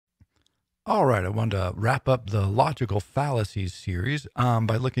All right, I wanted to wrap up the logical fallacies series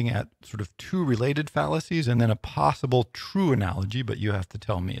by looking at sort of two related fallacies and then a possible true analogy, but you have to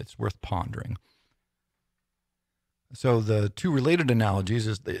tell me it's worth pondering. So the two related analogies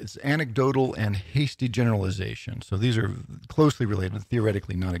is it's anecdotal and hasty generalization. So these are closely related,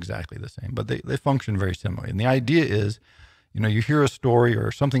 theoretically not exactly the same, but they function very similarly. And the idea is, you hear a story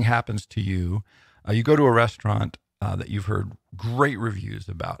or something happens to you, you go to a restaurant that you've heard great reviews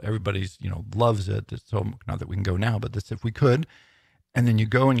about. Everybody's, loves it. So not that we can go now, but this if we could. And then you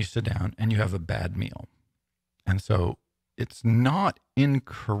go and you sit down and you have a bad meal. And so it's not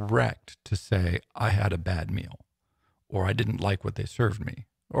incorrect to say, I had a bad meal, or I didn't like what they served me,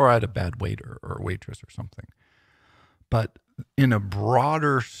 or I had a bad waiter or waitress or something. But in a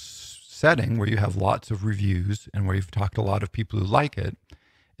broader setting where you have lots of reviews and where you've talked to a lot of people who like it,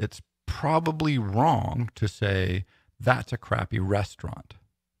 it's probably wrong to say that's a crappy restaurant.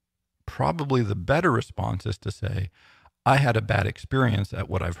 Probably the better response is to say, I had a bad experience at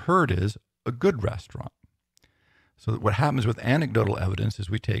what I've heard is a good restaurant. So what happens with anecdotal evidence is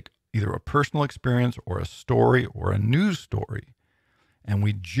we take either a personal experience or a story or a news story, and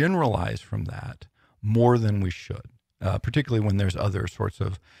we generalize from that more than we should, particularly when there's other sorts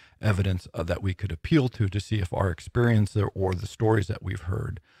of evidence that we could appeal to see if our experience or the stories that we've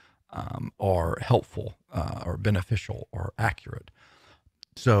heard are helpful or beneficial or accurate.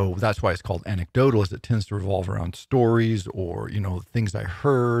 So that's why it's called anecdotal, is it tends to revolve around stories or, things I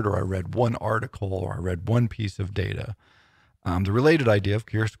heard, or I read one article, or I read one piece of data. The related idea, of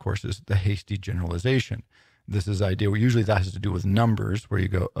course, is the hasty generalization. This is idea where usually that has to do with numbers, where you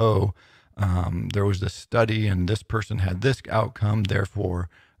go, there was this study and this person had this outcome, therefore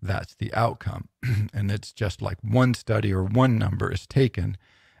that's the outcome. And it's just like one study or one number is taken,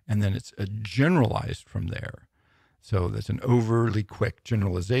 and then it's generalized from there. So that's an overly quick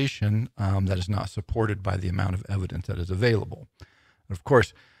generalization that is not supported by the amount of evidence that is available. Of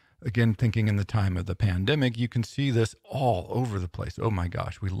course, again, thinking in the time of the pandemic, you can see this all over the place. Oh my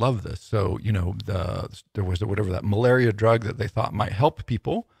gosh, we love this. So, there was whatever that malaria drug that they thought might help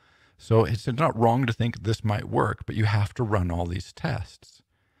people. So it's not wrong to think this might work, but you have to run all these tests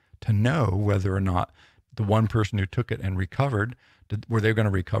to know whether or not the one person who took it and recovered, were they going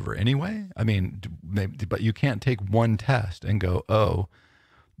to recover anyway? I mean, maybe, but you can't take one test and go, oh,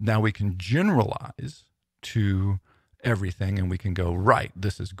 now we can generalize to everything and we can go, right,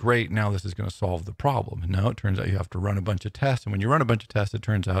 this is great. Now this is going to solve the problem. No, it turns out you have to run a bunch of tests. And when you run a bunch of tests, it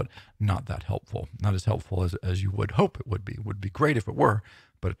turns out not that helpful, not as helpful as you would hope it would be. It would be great if it were,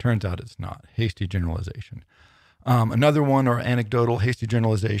 but it turns out it's not. Hasty generalization. Another one, or anecdotal hasty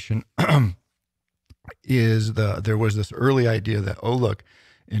generalization, is there was this early idea that, oh, look,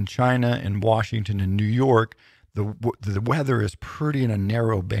 in China, in Washington, in New York, the weather is pretty in a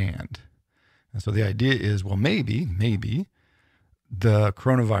narrow band. And so the idea is, well, maybe the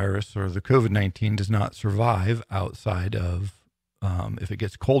coronavirus or the COVID-19 does not survive outside of, if it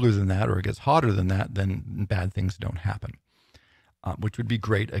gets colder than that or it gets hotter than that, then bad things don't happen. Which would be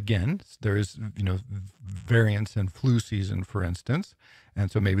great. Again, there's, variance in flu season, for instance. And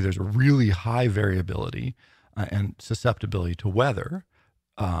so maybe there's a really high variability and susceptibility to weather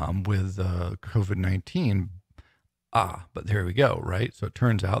with COVID-19. But there we go, right? So it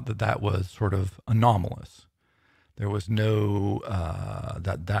turns out that was sort of anomalous. There was no,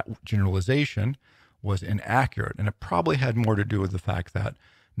 that generalization was inaccurate. And it probably had more to do with the fact that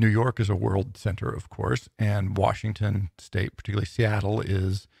New York is a world center, of course, and Washington State, particularly Seattle,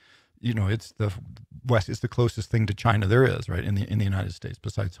 is, it's the west. It's the closest thing to China there is, right, in the United States,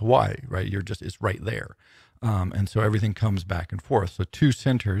 besides Hawaii, right? It's right there, and so everything comes back and forth. So two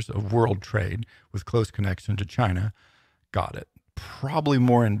centers of world trade with close connection to China, got it. Probably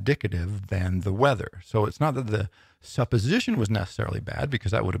more indicative than the weather. So it's not that the supposition was necessarily bad,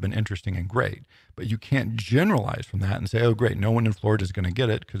 because that would have been interesting and great, but you can't generalize from that and say, oh, great, no one in Florida is going to get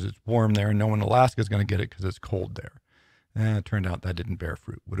it because it's warm there, and no one in Alaska is going to get it because it's cold there. And it turned out that didn't bear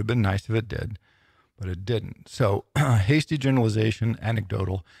fruit. Would have been nice if it did, but it didn't. So hasty generalization,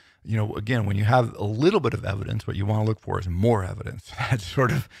 anecdotal. Again, when you have a little bit of evidence, what you want to look for is more evidence. That's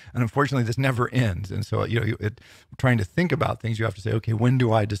sort of, and unfortunately, this never ends. And so, trying to think about things, you have to say, okay, when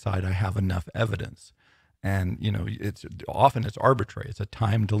do I decide I have enough evidence? And, it's arbitrary. It's a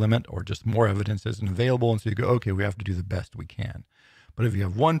timed limit, or just more evidence isn't available. And so you go, okay, we have to do the best we can. But if you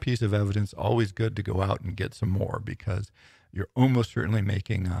have one piece of evidence, always good to go out and get some more, because you're almost certainly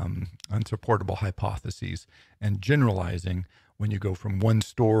making unsupportable hypotheses and generalizing when you go from one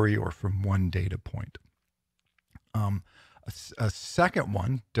story or from one data point. A second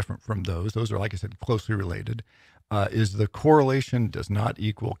one, different from those are, like I said, closely related, is the correlation does not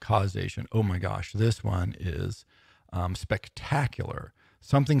equal causation. Oh my gosh, this one is spectacular.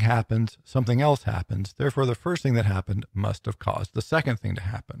 Something happens, something else happens. Therefore, the first thing that happened must have caused the second thing to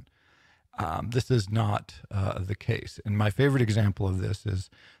happen. This is not the case. And my favorite example of this is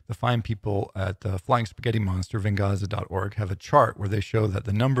the fine people at the Flying Spaghetti Monster, Vengaza.org, have a chart where they show that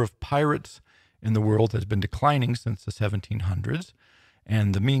the number of pirates in the world has been declining since the 1700s,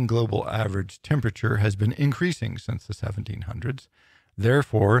 and the mean global average temperature has been increasing since the 1700s.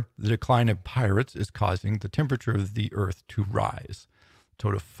 Therefore, the decline of pirates is causing the temperature of the Earth to rise.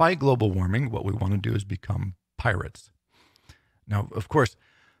 So to fight global warming, what we want to do is become pirates. Now, of course,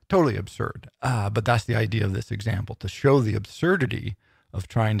 totally absurd, but that's the idea of this example, to show the absurdity of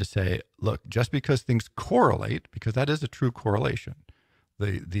trying to say, look, just because things correlate, because that is a true correlation,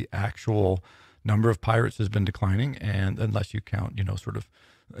 the actual number of pirates has been declining, and unless you count, sort of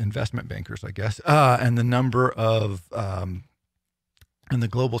investment bankers, I guess, and the number of, and the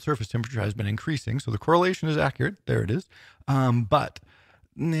global surface temperature has been increasing. So the correlation is accurate. There it is. But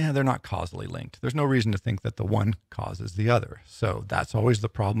they're not causally linked. There's no reason to think that the one causes the other. So that's always the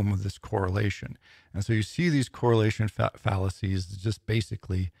problem with this correlation. And so you see these correlation fallacies just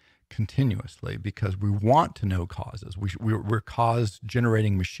basically continuously, because we want to know causes. We're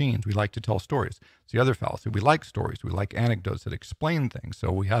cause-generating machines. We like to tell stories. It's the other fallacy. We like stories. We like anecdotes that explain things.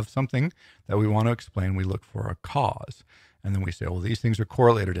 So we have something that we want to explain. We look for a cause. And then we say, well, these things are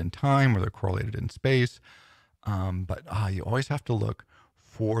correlated in time, or they're correlated in space. But you always have to look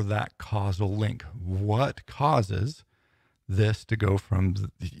for that causal link. What causes this to go from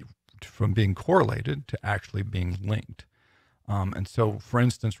being correlated to actually being linked? And so, for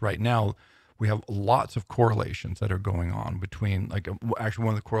instance, right now, we have lots of correlations that are going on between, actually,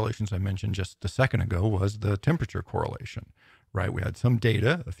 one of the correlations I mentioned just a second ago was the temperature correlation, right? We had some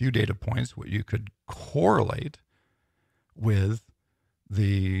data, a few data points, where you could correlate with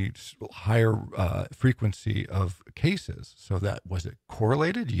the higher frequency of cases. So was it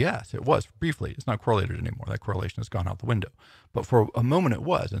correlated? Yes, it was briefly. It's not correlated anymore. That correlation has gone out the window. But for a moment it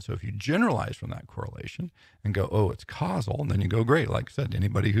was. And so if you generalize from that correlation and go, oh, it's causal, and then you go, great. Like I said,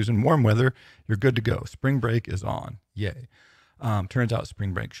 anybody who's in warm weather, you're good to go. Spring break is on. Yay. Turns out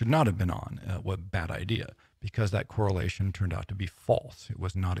spring break should not have been on. What bad idea, because that correlation turned out to be false. It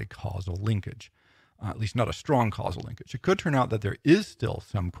was not a causal linkage. At least not a strong causal linkage. It could turn out that there is still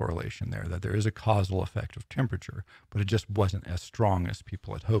some correlation there, that there is a causal effect of temperature, but it just wasn't as strong as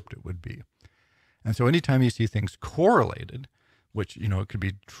people had hoped it would be. And so anytime you see things correlated, which, it could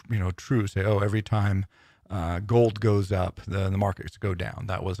be, true, say, oh, every time gold goes up, the markets go down.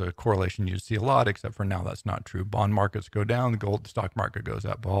 That was a correlation you'd see a lot, except for now that's not true. Bond markets go down, the stock market goes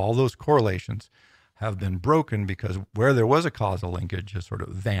up. All those correlations have been broken because where there was a causal linkage has sort of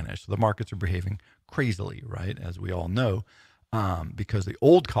vanished. So the markets are behaving crazily, right, as we all know, because the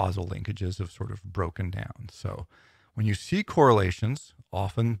old causal linkages have sort of broken down. So when you see correlations,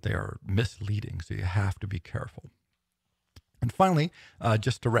 often they are misleading, so you have to be careful. And finally,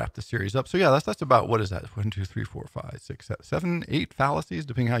 just to wrap the series up. So yeah, that's about, what is that? 1, 2, 3, 4, 5, 6, 7, 8 fallacies,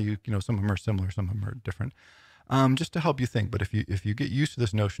 depending how some of them are similar, some of them are different. Just to help you think. But if you get used to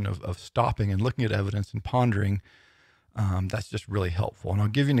this notion of stopping and looking at evidence and pondering, that's just really helpful. And I'll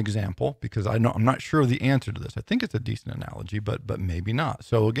give you an example, because I'm not sure of the answer to this. I think it's a decent analogy, but maybe not.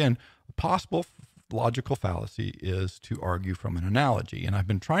 So again, a possible logical fallacy is to argue from an analogy. And I've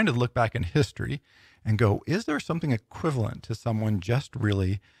been trying to look back in history and go, is there something equivalent to someone just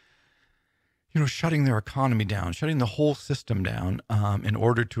really shutting their economy down, shutting the whole system down in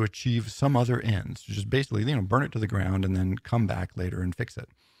order to achieve some other ends, just basically, burn it to the ground and then come back later and fix it,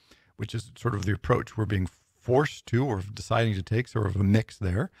 which is sort of the approach we're being forced to, or deciding to take, sort of a mix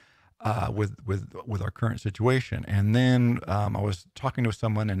there with our current situation. And then I was talking to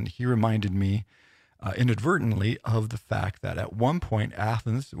someone, and he reminded me inadvertently of the fact that at one point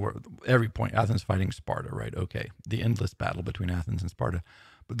Athens fighting Sparta, right? Okay, the endless battle between Athens and Sparta.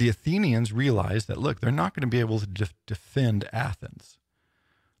 But the Athenians realized that, look, they're not going to be able to defend Athens.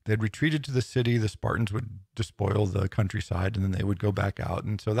 They'd retreated to the city. The Spartans would despoil the countryside, and then they would go back out.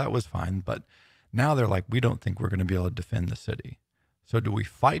 And so that was fine. But now they're like, we don't think we're going to be able to defend the city. So do we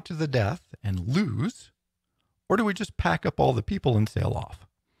fight to the death and lose, or do we just pack up all the people and sail off?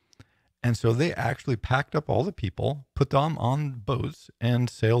 And so they actually packed up all the people, put them on boats, and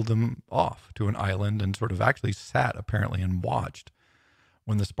sailed them off to an island, and sort of actually sat apparently and watched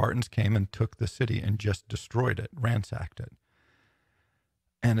when the Spartans came and took the city and just destroyed it, ransacked it.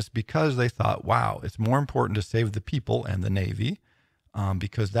 And it's because they thought, wow, it's more important to save the people and the navy,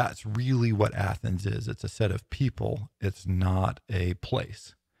 because that's really what Athens is. It's a set of people. It's not a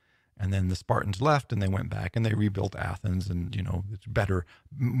place. And then the Spartans left and they went back and they rebuilt Athens, and, it's better,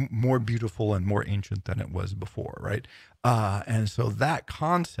 more beautiful and more ancient than it was before, right? And so that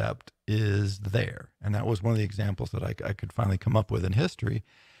concept is there. And that was one of the examples that I could finally come up with in history.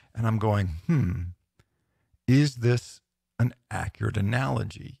 And I'm going, is this an accurate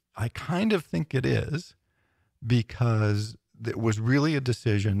analogy? I kind of think it is, because it was really a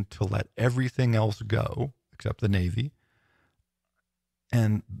decision to let everything else go except the Navy,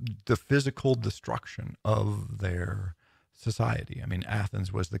 and the physical destruction of their society. I mean,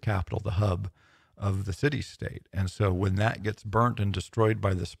 Athens was the capital, the hub of the city-state. And so when that gets burnt and destroyed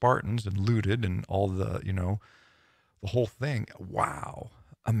by the Spartans and looted and all the, the whole thing, wow,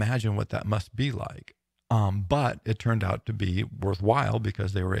 imagine what that must be like. But it turned out to be worthwhile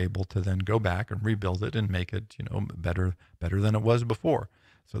because they were able to then go back and rebuild it and make it, better than it was before.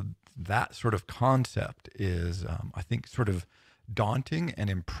 So that sort of concept is, I think, sort of daunting and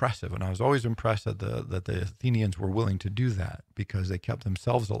impressive. And I was always impressed that the Athenians were willing to do that, because they kept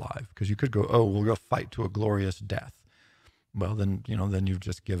themselves alive. Because you could go, oh, we'll go fight to a glorious death. Well, then, then you've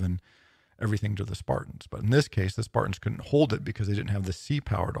just given everything to the Spartans. But in this case, the Spartans couldn't hold it because they didn't have the sea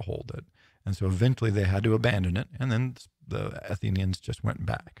power to hold it. And so eventually they had to abandon it. And then the Athenians just went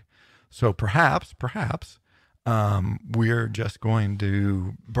back. So perhaps, we're just going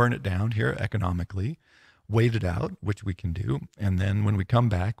to burn it down here economically, wait it out, which we can do. And then when we come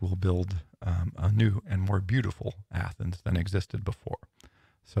back, we'll build a new and more beautiful Athens than existed before.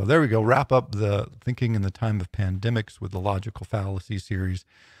 So there we go. Wrap up the Thinking in the Time of Pandemics with the Logical Fallacy series.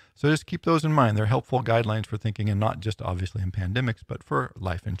 So just keep those in mind. They're helpful guidelines for thinking, and not just obviously in pandemics, but for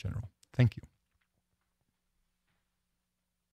life in general. Thank you.